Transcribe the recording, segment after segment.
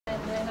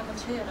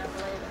number 2, I don't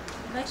believe it.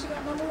 I've actually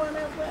got number 1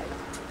 out there.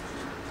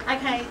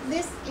 Okay,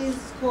 this is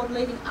called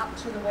leading up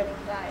to the wedding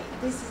day.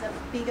 This is a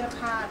bigger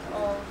part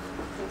of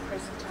the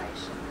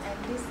presentation,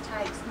 and this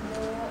takes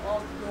more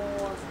of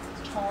your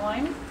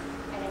time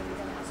and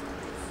everything else like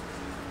this.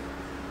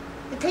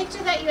 The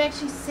picture that you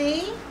actually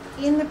see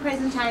in the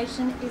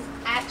presentation is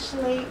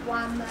actually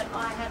one that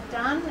I have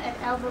done at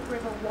Albert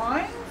River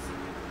Wines.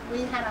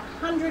 We had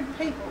 100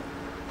 people.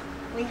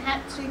 We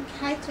had to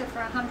cater for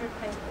 100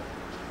 people.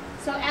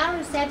 So our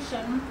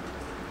reception,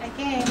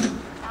 again,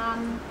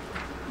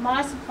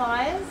 my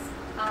suppliers,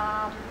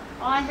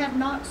 I have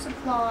not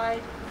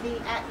supplied the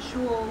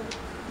actual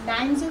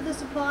names of the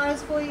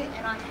suppliers for you,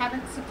 and I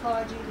haven't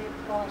supplied you their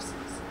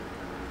prices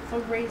for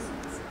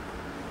reasons.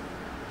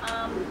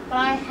 But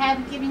I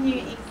have given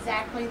you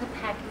exactly the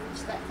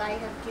package that they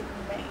have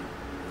given me.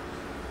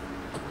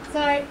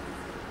 So,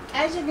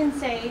 as you can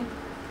see,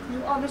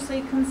 you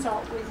obviously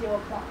consult with your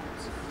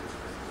clients.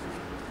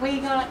 We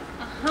got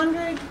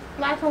 100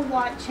 black or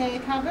white chair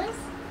covers.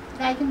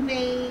 They can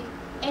be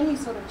any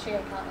sort of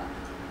chair cover.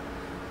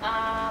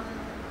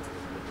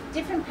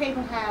 Different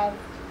people have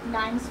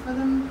names for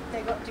them.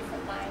 They've got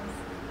different names.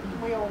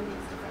 We all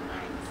use different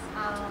names.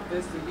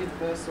 There's the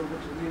universal,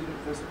 which is the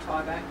universal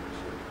tie back.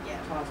 Yeah.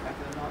 Ties back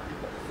in the night.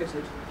 You've got the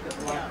fitted, you've got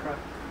the lycra.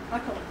 I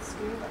call it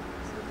scuba.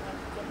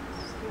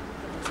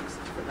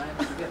 Different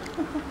names to get.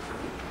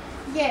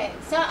 Yeah,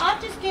 so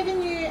I've just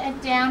given you a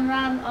down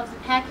run of the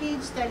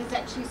package that is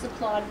actually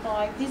supplied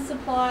by this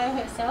supplier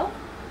herself.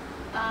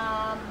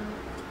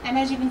 And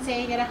as you can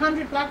see, you get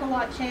 100 black or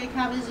white chair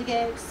covers, you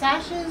get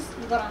sashes,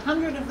 you've got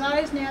 100 of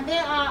those. Now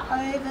there are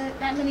over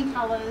that many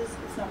colours,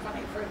 it's not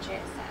funny for a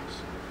chair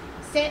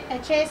sash. A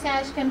chair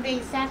sash can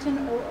be satin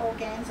or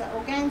organza.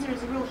 Organza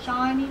is a real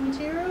shiny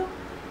material.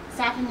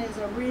 Satin is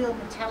a real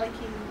metallic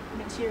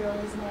material,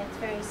 isn't it? It's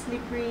very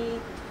slippery.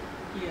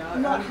 Yeah,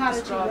 not harder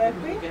to work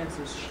with.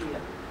 Organza is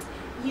sheer.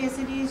 Yes,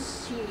 it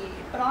is sheer,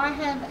 but I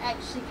have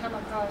actually come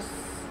across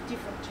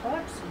different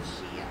types of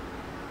sheer.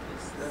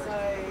 So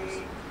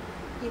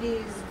it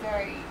is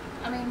very,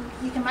 I mean,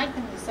 you can make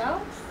them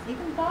yourself, you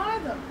can buy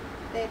them.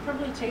 They're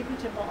probably cheaper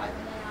to buy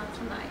than they are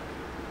to make.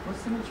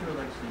 What's the material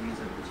they actually use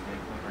of the chair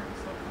cover and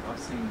stuff?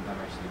 I've seen them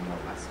actually more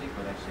elastic,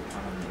 but they actually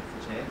come underneath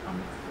the chair,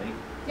 underneath the feet.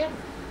 Yep.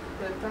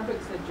 The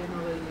fabrics they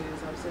generally use,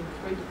 I've seen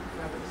 3 different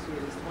fabrics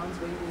used. The ones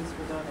we use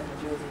for done in the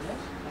jersey knit,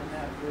 and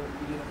now the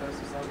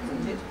universal side is a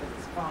knit, but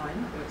it's fine,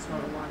 but it's not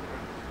a lycra.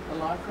 The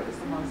lycra is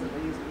the ones that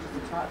they use, which is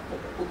the tight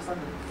foot that hooks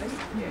under the feet.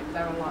 Yeah,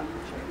 they're a lycra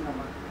chair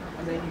cover.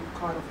 And then you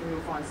kind of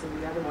you'll find some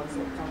of the other ones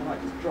that kind of like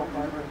just drop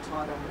over and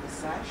tied on with a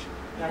sash.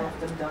 They're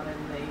often done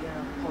in the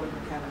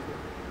polymechanical.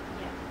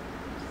 Yeah,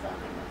 so I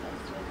think that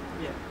goes to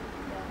it. Yeah.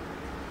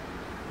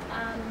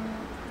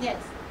 Yes,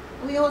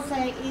 we also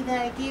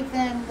either give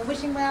them the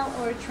wishing well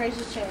or a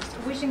treasure chest.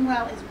 The wishing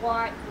well is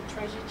white, the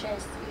treasure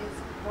chest is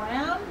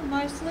brown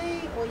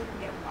mostly, or you can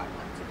get white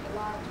ones if you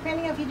like,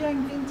 depending if you're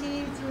doing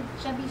vintage or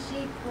shabby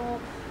chic or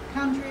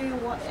country or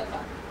whatever.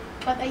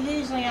 But they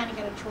usually only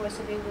get a choice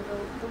of either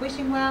the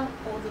wishing well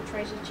or the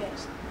treasure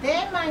chest.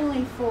 They're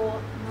mainly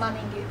for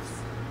money gifts.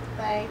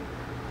 They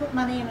put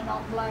money in an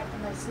envelope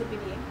and they slip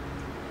it in.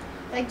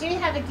 They do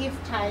have a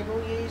gift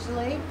table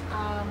usually.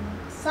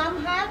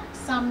 Some have,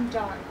 some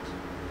don't.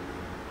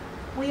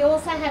 We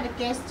also have a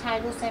guest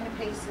table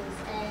centerpieces,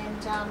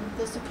 and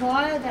the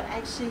supplier that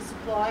actually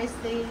supplies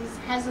these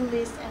has a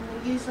list,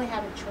 and we usually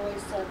have a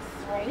choice of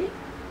 3.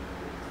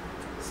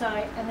 So,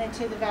 and they're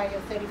to the value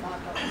of $35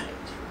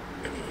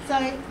 each. So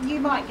you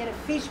might get a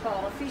fish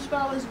bowl. A fish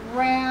bowl is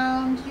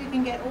round. You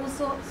can get all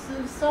sorts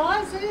of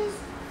sizes,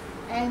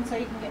 and so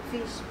you can get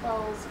fish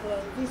bowls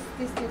for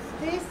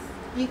this.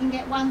 You can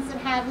get ones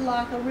that have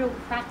like a real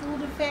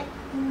crackled effect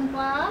in the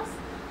glass.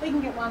 We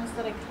can get ones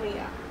that are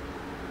clear.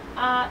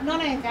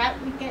 Not only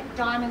that, we get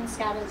diamond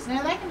scatters.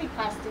 Now they can be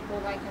plastic or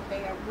they can be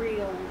a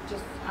real,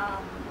 just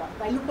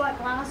they look like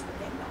glass, but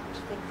they're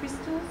not. They're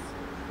crystals.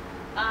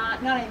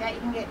 Not only that, you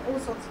can get all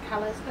sorts of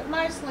colours, but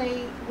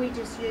mostly we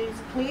just use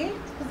clear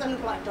because they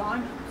look like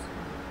diamonds.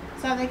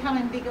 So they come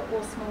in bigger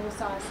or smaller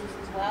sizes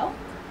as well.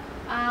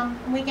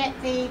 We get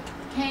the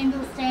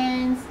candle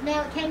stands.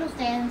 Now the candle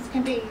stands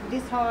can be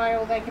this high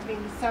or they can be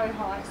so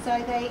high.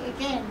 So they,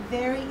 again,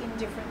 vary in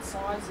different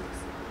sizes.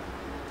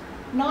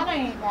 Not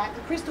only that,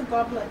 the crystal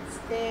goblets,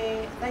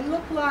 they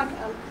look like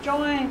a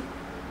giant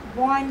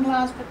wine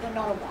glass, but they're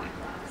not a wine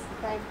glass.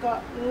 They've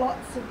got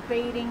lots of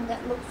beading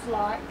that looks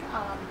like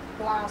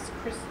glass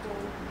crystal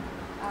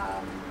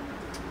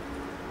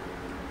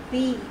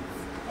beads,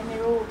 and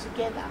they're all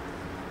together.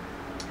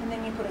 And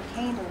then you put a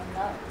candle in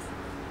those.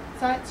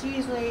 So it's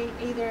usually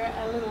either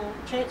a little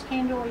church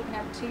candle or you can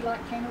have a tea light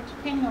candle,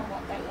 depending on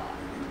what they like.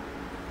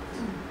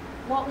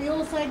 What we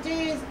also do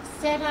is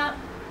set up,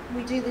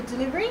 we do the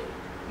delivery,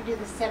 we do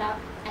the setup,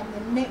 and the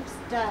next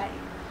day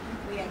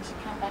we actually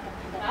come back and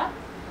pick it up.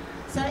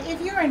 So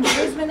if you're in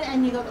Brisbane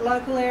and you've got the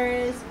local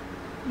areas,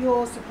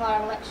 your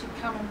supplier will actually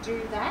come and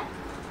do that.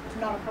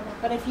 Not a problem.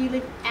 But if you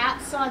live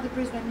outside the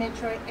Brisbane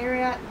metro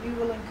area, you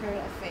will incur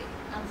a fee.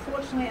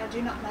 Unfortunately, I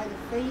do not know the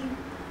fee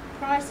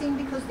pricing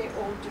because they're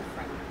all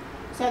different.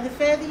 So the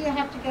further you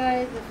have to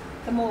go,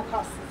 the more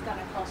cost it's going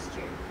to cost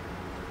you.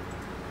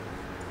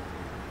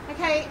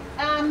 Okay,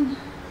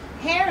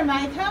 hair and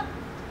makeup.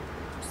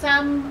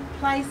 Some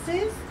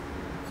places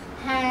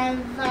have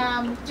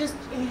just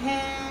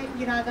hair,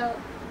 you know,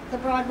 the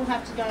bride will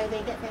have to go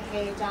there, get their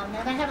hair done.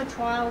 Now they have a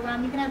trial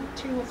run, you can have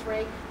 2 or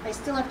 3, they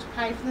still have to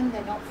pay for them,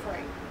 they're not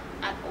free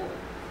at all.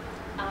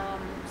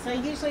 So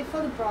usually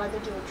for the bride they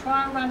do a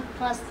trial run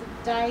plus the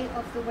day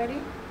of the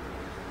wedding.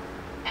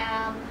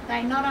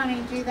 They not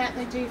only do that,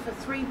 they do for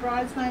 3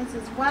 bridesmaids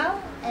as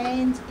well,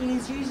 and it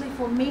is usually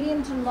for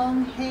medium to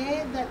long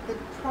hair that the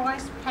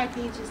price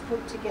package is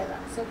put together.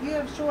 So if you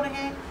have shorter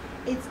hair,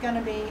 it's going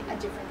to be a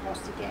different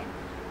cost again.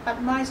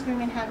 But most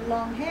women have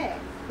long hair.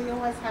 We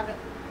always have it,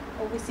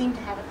 or we seem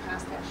to have it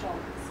past our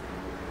shoulders.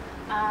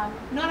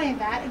 Not only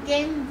that,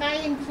 again,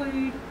 they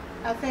include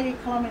a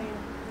 30-kilometre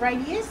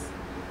radius.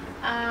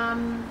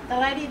 The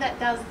lady that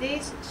does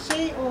this,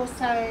 she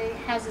also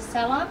has a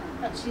salon,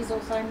 but she's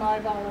also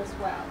mobile as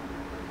well.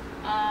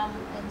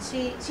 And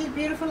she's a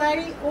beautiful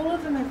lady. All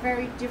of them are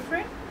very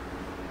different,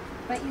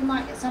 but you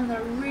might get some that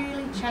are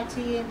really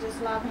chatty and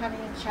just love having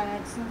a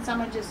chat, and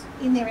some are just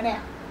in there and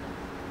out.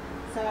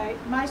 So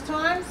most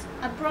times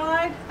a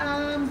bride,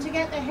 to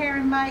get their hair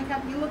and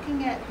makeup, you're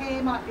looking at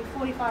hair might be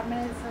 45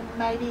 minutes and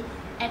maybe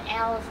an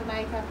hour for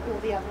makeup, or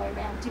the other way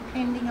around,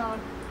 depending on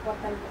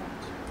what they want.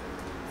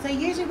 So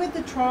usually with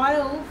the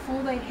trial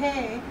for the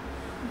hair,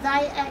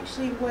 they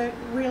actually work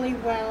really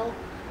well.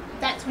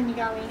 That's when you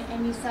go in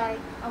and you say,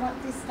 I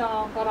want this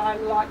style, but I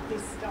like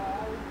this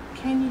style.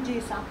 Can you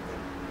do something?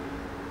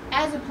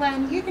 As a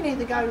planner, you can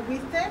either go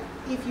with them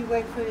if you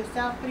work for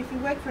yourself, but if you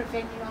work for a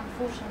venue,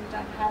 unfortunately you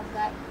don't have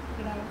that,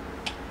 you know,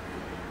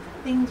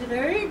 thing to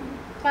do.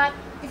 But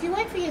if you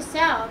work for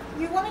yourself,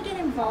 you want to get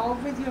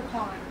involved with your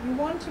client. You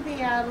want to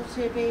be able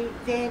to be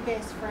their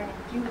best friend.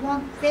 You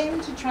want them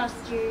to trust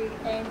you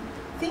and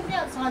think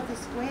outside the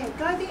square.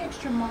 Go the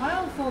extra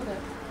mile for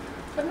them.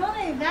 But not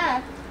only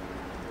that,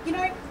 you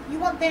know, you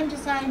want them to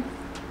say,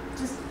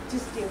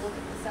 just deal with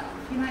it yourself,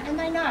 you know, and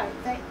they know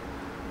that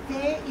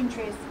their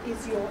interest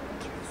is your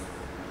interest.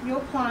 Your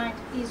client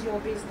is your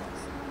business.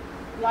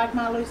 Like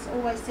Marluce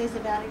always says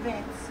about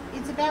events,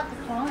 it's about the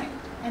client,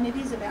 and it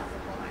is about the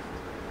client.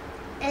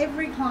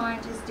 Every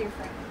client is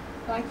different.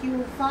 Like, you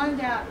will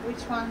find out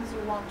which ones you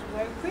want to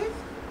work with.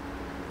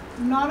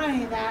 Not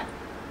only that,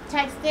 it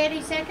takes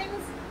 30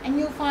 seconds and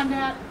you'll find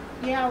out,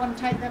 yeah, I want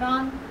to take that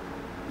on.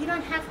 You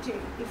don't have to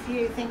if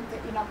you think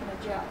that you're not going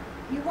to gel.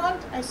 You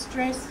want a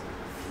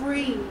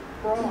stress-free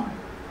bride.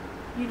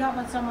 You don't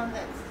want someone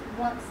that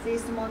wants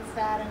this and wants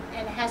that,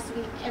 and it has to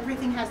be,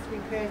 everything has to be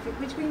perfect,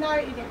 which we know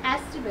it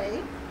has to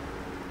be.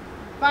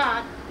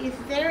 But if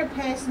they're a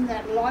person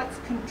that likes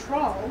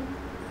control,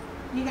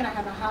 you're going to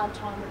have a hard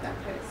time with that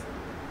person.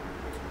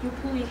 You'll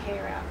pull your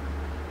hair out.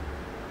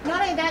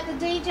 Not only that,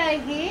 the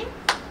DJ here,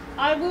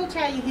 I will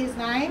tell you his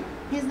name.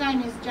 His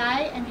name is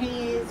Jay, and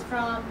he is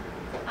from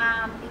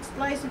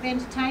Explosive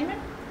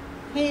Entertainment.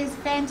 He is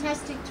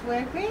fantastic to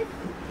work with.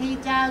 He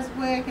does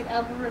work at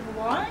Elba River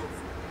Wines.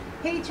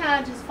 He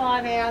charges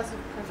 5 hours of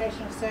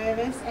professional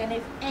service, and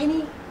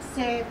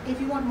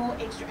if you want more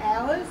extra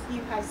hours,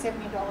 you pay $70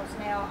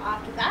 an hour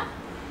after that.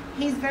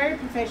 He's very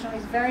professional.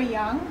 He's very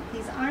young.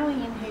 He's only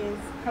in his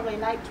probably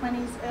late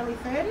 20s, early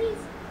 30s.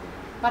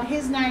 But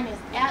his name is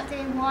out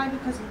there. Why?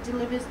 Because he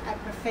delivers a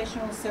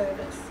professional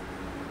service,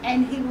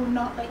 and he will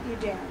not let you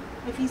down.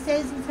 If he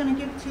says he's going to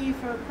give it to you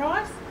for a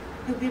price,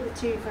 he'll give it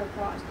to you for a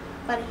price.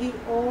 But he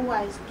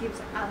always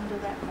gives under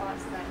that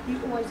price though. He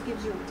always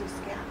gives you a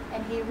discount,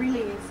 and he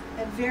really is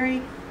a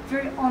very,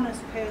 very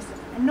honest person.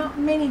 And not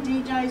many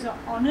DJs are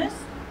honest.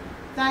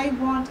 They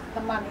want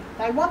the money.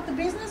 They want the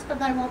business, but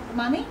they want the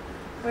money.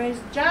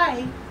 Whereas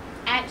Jay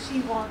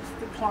actually wants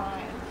the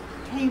client.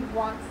 He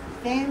wants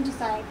them to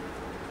say,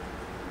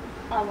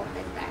 I want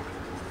that back.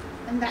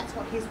 And that's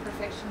what his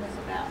profession is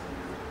about.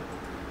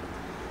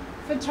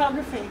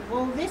 Photography.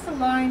 Well, this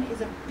alone is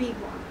a big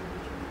one.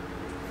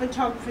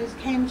 Photographers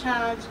can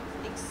charge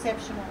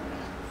exceptional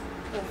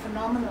amounts, or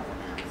phenomenal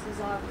amounts,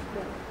 as I would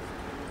call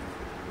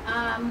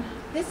it.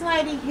 This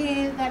lady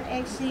here that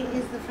actually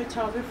is the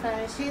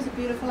photographer, she's a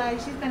beautiful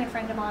lady. She's been a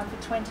friend of mine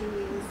for 20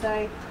 years,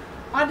 so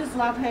I just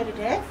love her to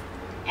death,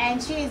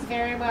 and she is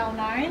very well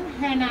known.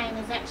 Her name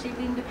is actually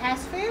Linda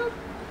Passfield.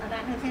 I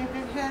don't know if you've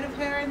ever heard of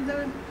her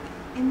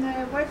in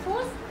the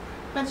workforce,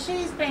 but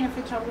she's been a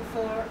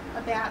photographer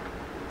about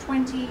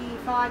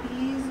 25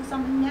 years or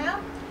something now,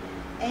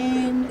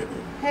 and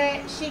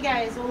she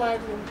goes all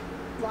over,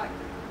 like,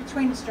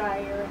 between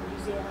Australia and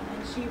New Zealand,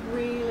 and she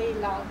really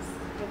loves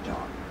her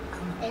job.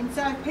 And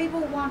so if they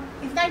want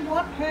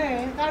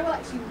her, they will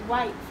actually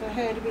wait for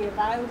her to be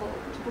available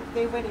to book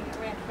their wedding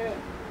around her.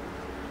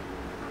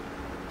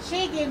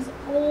 She gives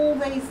all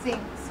these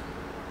things,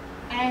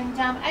 and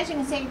as you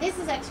can see, this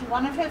is actually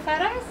one of her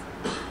photos,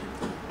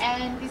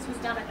 and this was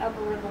done at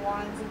Elba River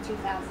Wines in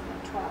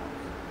 2012.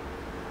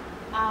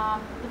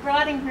 The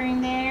bride and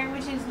groom there,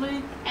 which is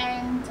Luke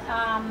and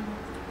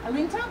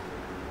Alinta,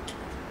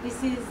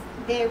 This is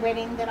their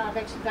wedding that I've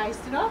actually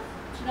based it off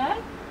today.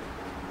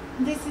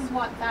 This is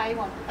what they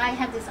wanted. They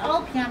had this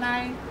old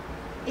piano.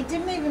 It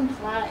didn't even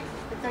play,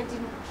 but they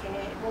didn't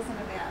care. It wasn't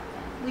about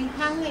that. We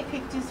hung their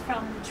pictures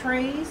from the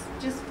trees,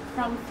 just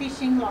from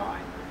fishing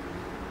line.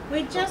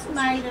 We just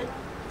made it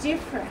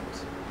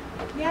different.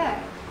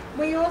 Yeah.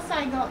 We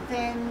also got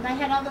them, they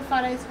had other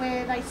photos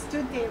where they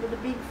stood there with a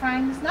big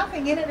frame. There's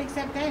nothing in it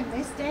except them.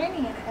 They're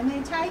standing in it and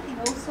they're taking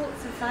all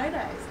sorts of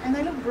photos and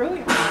they look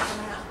brilliant when they come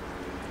out.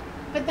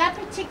 But that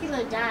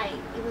particular day,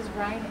 it was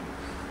raining.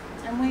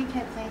 And we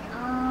kept thinking,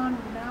 oh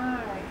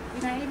no.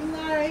 You know, even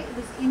though it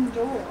was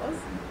indoors,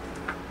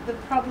 the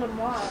problem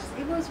was,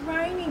 it was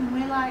raining.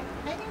 We're like,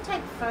 how can you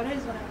take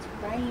photos when it's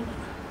raining?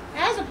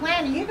 As a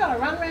planner, you've got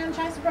to run around and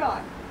chase a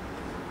bride.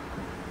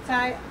 So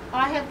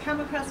I have come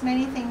across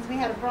many things. We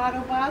had a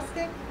bridal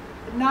basket,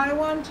 but no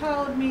one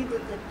told me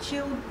that the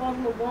chilled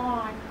bottle of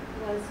wine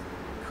was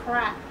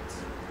cracked.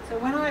 So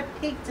when I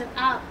picked it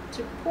up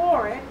to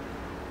pour it,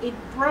 it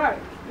broke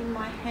in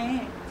my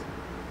hand.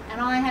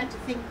 And I had to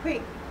think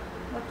quick,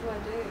 what do I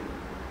do?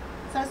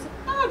 So I said,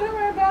 oh, don't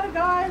worry about it,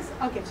 guys.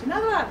 I'll get you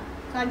another one.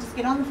 So I just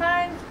get on the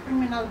phone, bring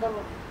me another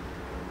bottle.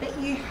 But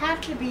you have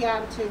to be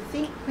able to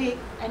think quick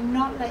and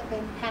not let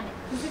them panic.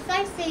 Because if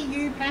they see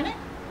you panic,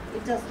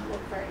 it doesn't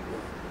look very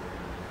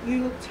good.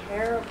 You look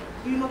terrible.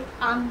 You look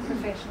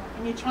unprofessional.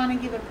 And you're trying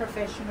to give a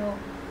professional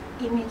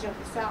image of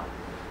yourself.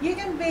 You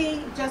can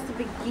be just a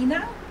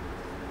beginner,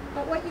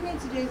 but what you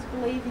need to do is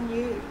believe in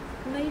you.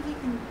 Believe you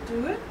can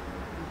do it.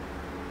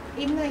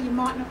 Even though you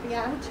might not be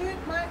able to,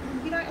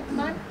 you know, at the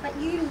moment, but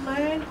you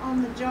learn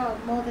on the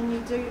job more than you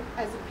do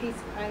as a piece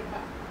of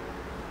paper.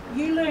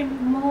 You learn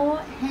more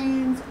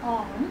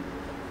hands-on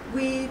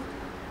with,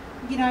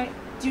 you know,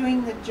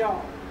 doing the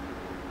job.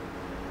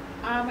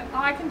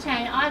 I can tell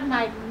you, I've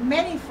made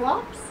many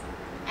flops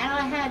and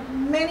I had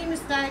many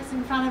mistakes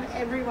in front of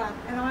everyone,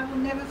 and I will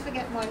never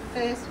forget my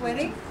first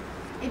wedding.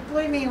 It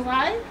blew me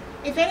away.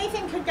 If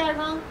anything could go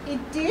wrong,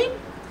 it did,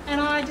 and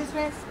I just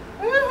went,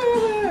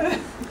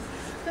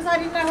 because I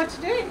didn't know what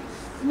to do.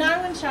 No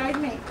one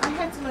showed me. I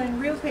had to learn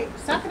real quick.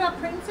 Suck it up,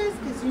 princess,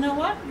 because you know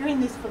what? You're in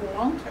this for the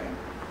long term.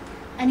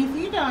 And if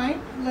you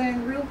don't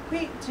learn real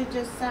quick to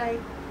just say,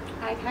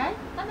 okay,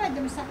 I made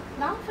the mistake,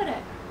 laugh at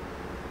it.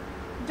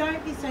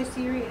 Don't be so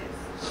serious,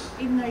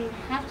 even though you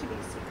have to be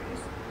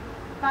serious.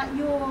 But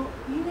you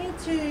need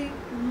to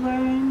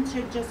learn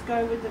to just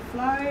go with the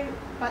flow,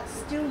 but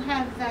still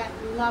have that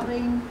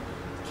loving,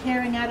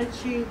 caring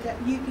attitude that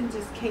you can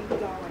just keep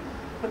going.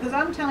 Because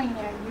I'm telling you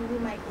now, you will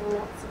make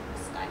lots of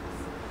mistakes.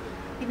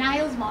 Your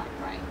nails might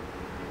break.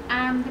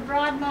 The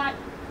bride might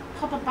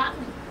pop a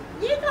button.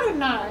 You've got to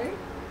know,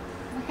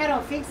 how do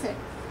I fix it?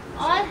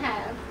 I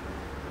have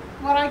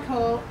what I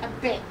call a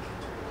BEC.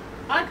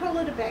 I call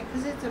it a BEC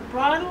because it's a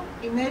bridal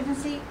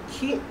emergency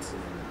kit.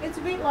 It's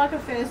a bit like a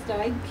first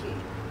aid kit.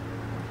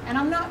 And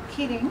I'm not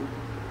kidding.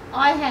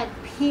 I have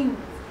pins.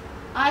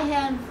 I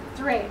have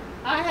thread.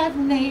 I have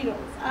needles.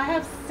 I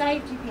have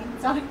safety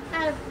pins. I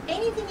have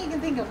anything you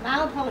can think of.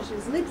 Nail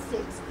polishes,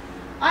 lipsticks.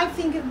 I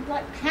think of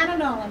like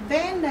Panadol and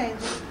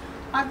Band-Aids.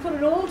 I put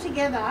it all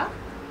together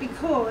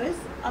because,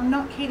 I'm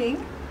not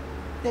kidding,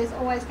 there's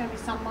always going to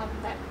be someone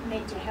that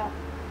needs your help.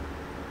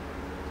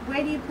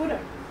 Where do you put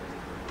it?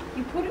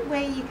 You put it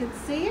where you can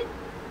see it,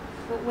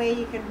 but where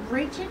you can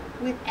reach it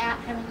without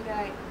having to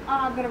go, oh,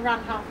 I've got to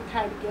run half a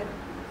K to get it.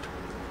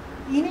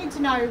 You need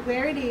to know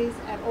where it is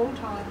at all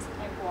times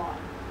and why.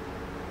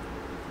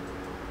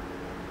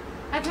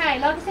 Okay,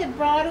 like I said,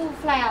 bridal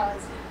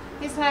flowers.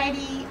 This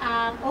lady,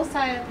 also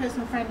a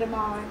personal friend of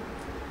mine,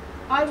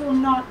 I will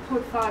not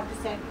put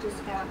 5%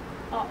 discount,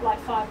 like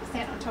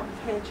 5% on top of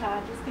her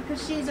charges,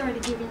 because she's already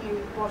given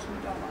you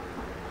bottom dollar.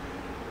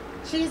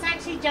 She's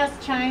actually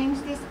just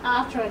changed this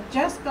after I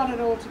just got it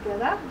all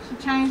together. She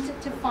changed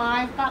it to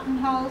 5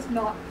 buttonholes,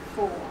 not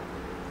 4.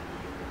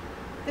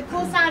 The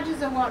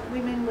corsages are what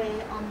women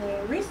wear on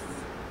their wrists.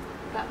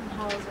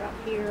 Buttonholes are up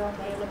here on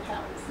their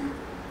lapels.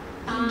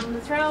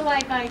 The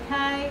throwaway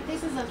bouquet,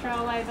 this is a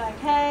throwaway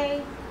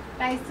bouquet,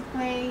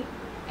 basically,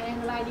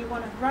 and the lady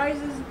wanted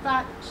roses,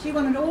 but she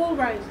wanted all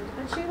roses,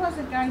 but she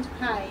wasn't going to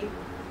pay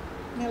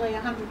nearly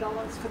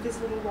 $100 for this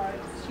little rose.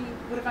 She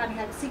would have only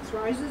had 6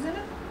 roses in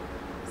it.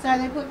 So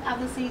they put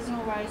other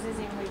seasonal roses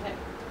in with it.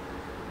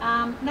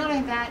 Not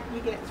only that,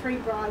 you get 3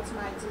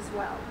 bridesmaids as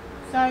well.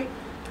 So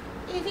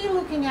if you're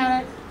looking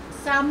at it,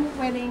 some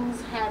weddings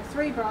have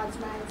 3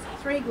 bridesmaids,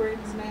 3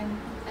 groomsmen,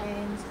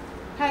 and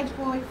page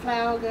boy,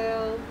 flower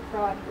girl,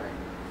 bridegroom.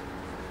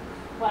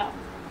 Well,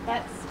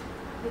 that's,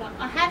 you know,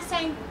 I have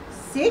seen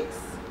 6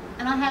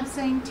 and I have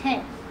seen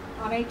 10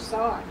 on each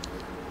side.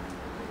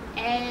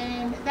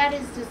 And that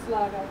is just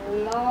like a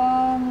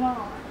long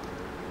line.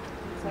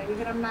 So you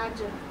can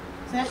imagine.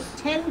 So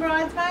that's 10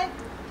 bridesmaids,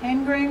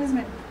 10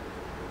 groomsmen.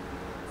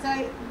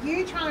 So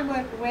you try and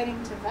work the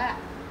wedding to that.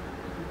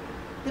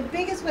 The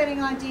biggest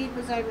wedding I did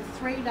was over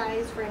 3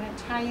 days for an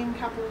Italian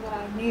couple that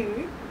I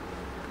knew.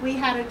 We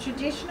had a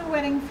traditional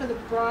wedding for the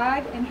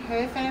bride and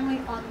her family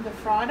on the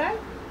Friday.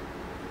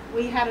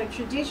 We had a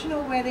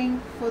traditional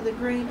wedding for the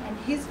groom and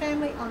his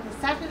family on the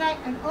Saturday,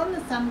 and on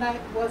the Sunday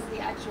was the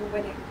actual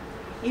wedding.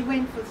 It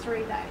went for 3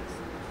 days.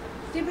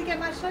 Did we get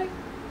much sleep?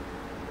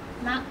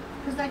 No,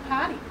 because they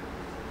party.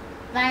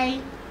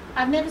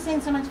 I've never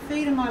seen so much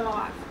food in my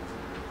life.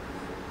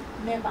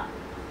 Never.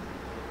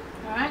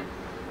 Alright?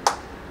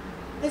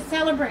 The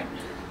celebrant.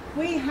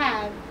 We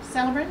have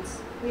celebrants,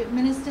 we have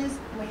ministers,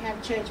 and we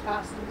have church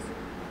pastors.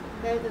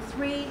 They're the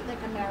three that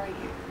can marry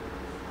you.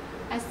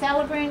 A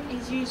celebrant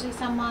is usually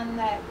someone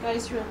that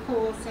goes through a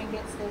course and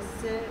gets their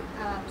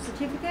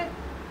certificate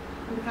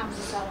and becomes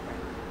a celebrant.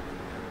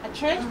 A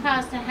church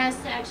pastor has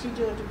to actually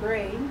do a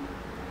degree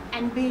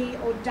and be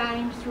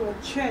ordained through a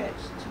church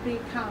to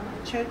become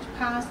a church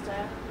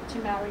pastor to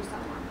marry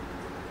someone.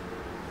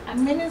 A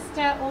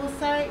minister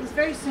also is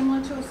very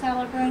similar to a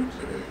celebrant,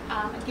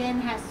 again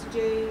has to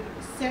do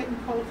certain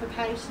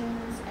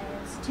qualifications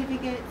and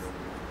certificates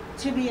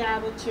to be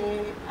able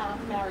to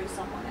marry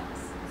someone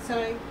else.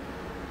 So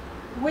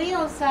we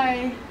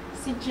also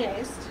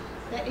suggest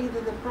that either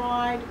the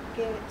bride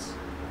get,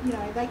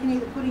 they can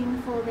either put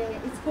in for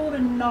it's called a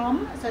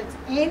NOM, so it's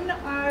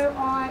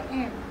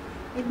N-O-I-M.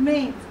 It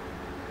means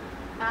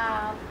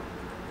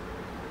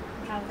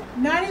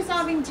notice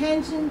of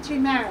intention to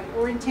marry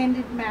or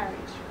intended marriage,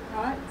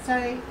 right?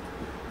 So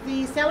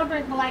the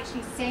celebrant will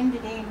actually send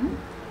it in,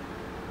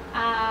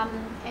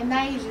 and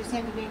they usually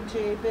send it in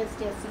to births,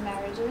 deaths and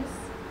marriages.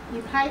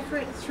 You pay for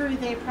it through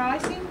their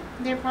pricing.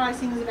 Their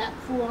pricing is about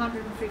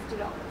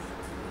 $450.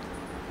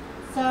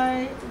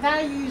 So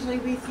they're usually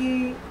with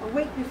you a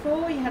week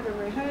before, you have a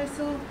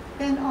rehearsal,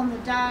 then on the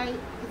day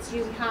it's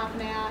usually half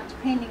an hour,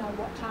 depending on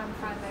what time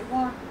frame they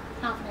want,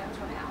 half an hour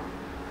to an hour.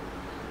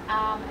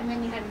 And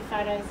then you have your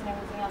photos and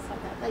everything else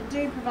like that. They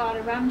do provide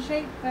a run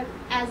sheet, but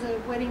as a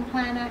wedding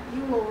planner,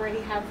 you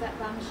already have that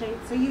run sheet,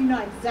 so you know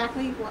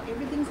exactly what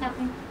everything's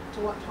happening to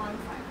what time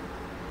frame.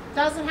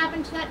 Does it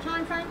happen to that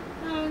time frame?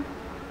 No.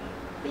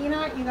 But you know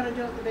what? You've got to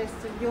do it the best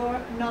of your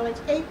knowledge.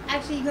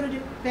 Actually, you've got to do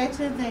it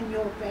better than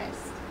your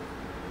best.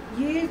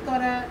 You've got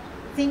to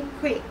think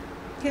quick,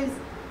 because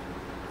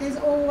there's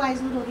always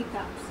little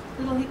hiccups.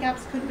 Little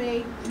hiccups could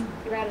be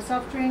you're out of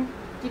soft drink,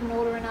 didn't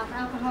order enough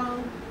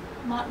alcohol,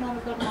 might not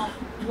have got enough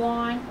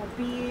wine or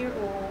beer,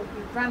 or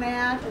you've run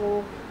out,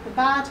 or the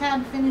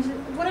bartender finishes,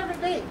 whatever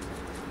it be.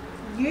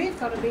 You've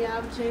got to be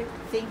able to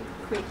think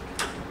quick.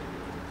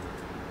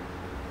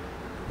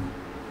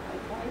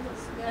 Okay,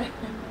 let's go.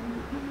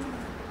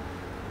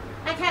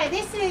 Okay,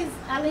 this is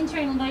Linda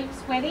and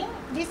Luke's wedding.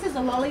 This is a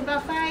lolly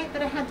buffet,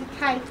 but it had the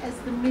cake as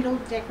the middle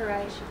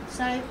decoration.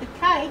 So the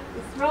cake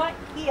is right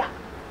here.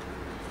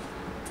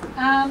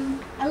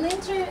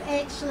 Alinta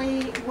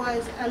actually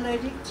was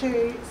allergic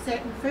to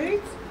certain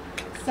foods,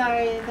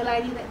 so the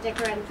lady that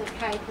decorated the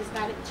cake has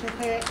made it to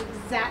her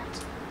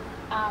exact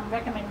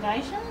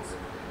recommendations.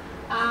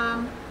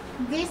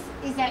 This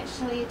is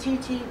actually a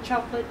 2-tier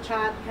chocolate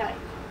chard cake.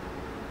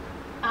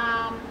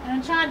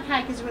 And a chard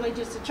cake is really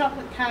just a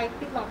chocolate cake, a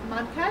bit like a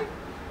mud cake,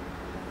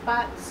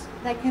 but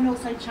they can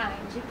also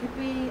change. It could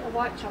be a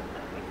white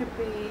chocolate, it could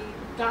be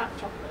dark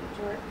chocolate,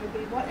 or it could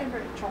be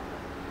whatever chocolate.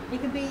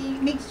 It could be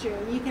mixture.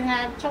 You can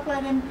have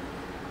chocolate and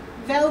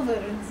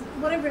velvet and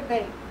whatever it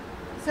be.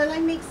 So they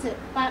mix it,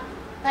 but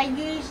they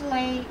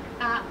usually,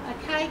 a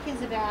cake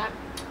is about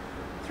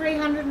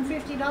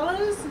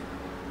 $350.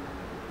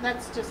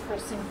 That's just for a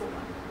simple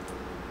one.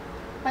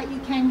 But you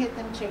can get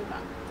them cheaper.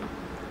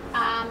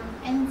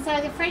 And so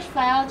the fresh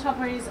flour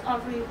topper is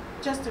obviously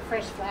just a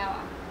fresh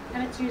flour,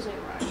 and it's usually a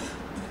roast.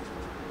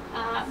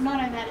 Not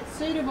only that, it's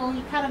suitable.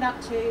 You cut it up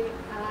to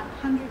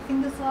 100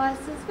 finger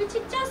slices, which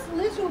are just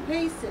little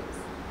pieces.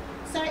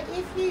 So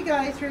if you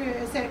go through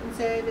a certain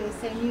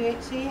service and you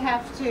actually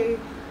have to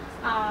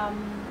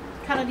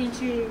cut it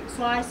into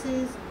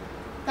slices,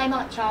 they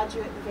might charge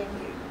you at the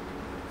venue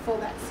for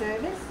that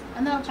service,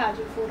 and they'll charge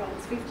you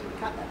 $4.50 to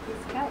cut that piece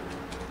of cake.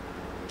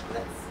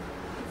 That's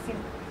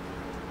simple.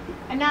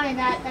 And not only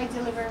that, they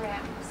deliver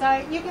around.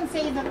 So you can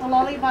see that the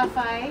lolly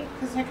buffet,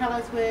 because her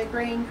colours were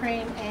green,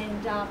 cream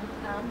and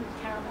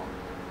caramel.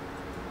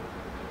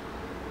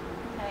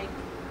 Okay.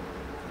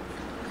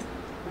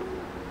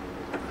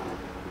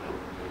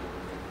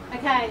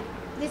 Okay,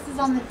 this is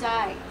on the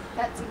day.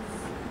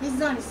 This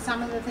is only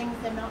some of the things,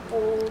 they're not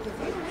all the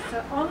things.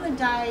 So on the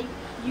day,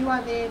 you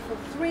are there for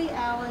 3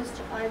 hours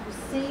to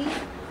oversee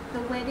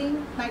the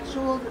wedding, make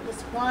sure that the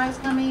suppliers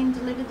come in,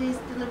 deliver this,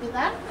 deliver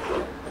that.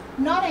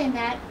 Not only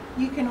that,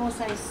 you can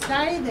also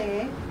stay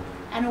there,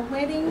 and a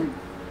wedding,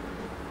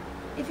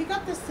 if you've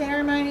got the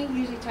ceremony, it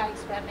usually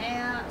takes about an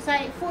hour,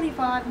 say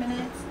 45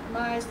 minutes at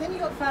most, then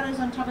you've got photos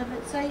on top of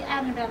it, so you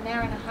add about an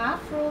hour and a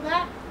half for all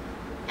that,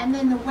 and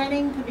then the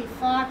wedding could be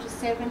 5 to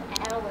 7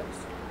 hours.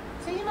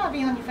 So you might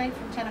be on your feet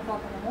from 10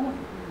 o'clock in the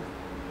morning.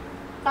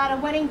 But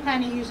a wedding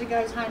planner usually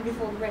goes home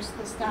before the rest of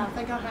the staff.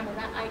 They go home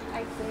about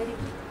 8:30.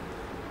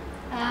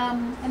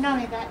 And not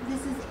only that,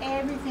 this is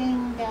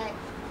everything that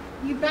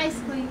you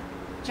basically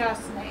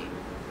just need.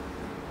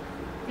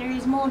 There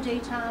is more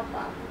detail,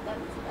 but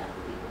that's about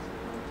it.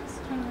 I'm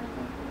just trying to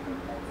think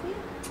that's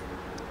it.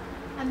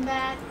 And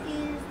that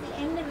is the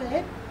end of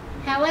it.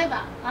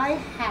 However, I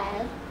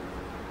have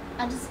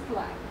a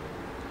display.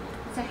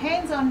 It's a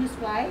hands-on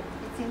display.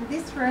 It's in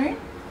this room.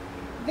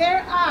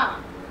 There are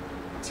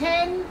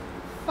 10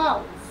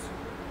 faults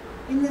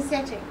in the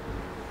setting.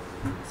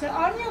 So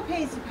on your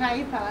piece of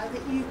paper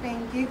that you've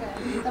been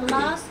given, the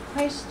last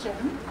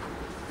question,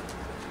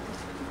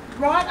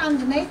 right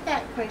underneath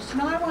that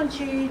question, I want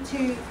you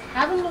to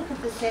have a look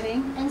at the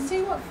setting and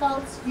see what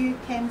faults you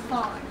can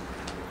find.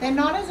 They're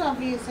not as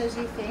obvious as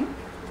you think.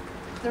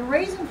 The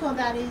reason for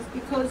that is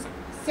because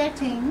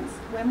settings,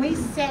 when we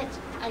set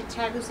a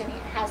table setting,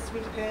 it has to be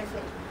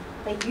perfect.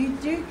 But you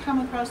do come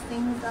across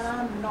things that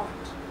are not.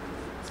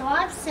 So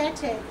I've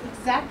set it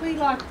exactly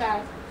like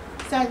that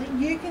so that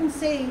you can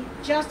see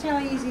just how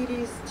easy it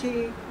is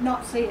to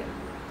not see it.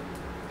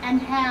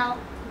 And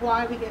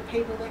why we get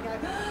people that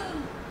go,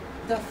 oh,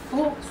 the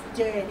fork's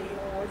dirty,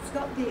 or it's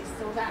got this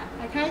or that.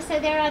 Okay, so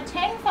there are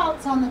 10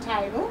 faults on the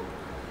table.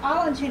 I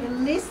want you to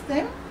list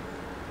them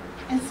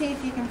and see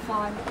if you can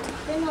find them.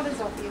 They're not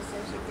as obvious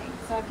as you think.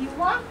 So if you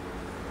want,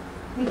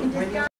 we can just go.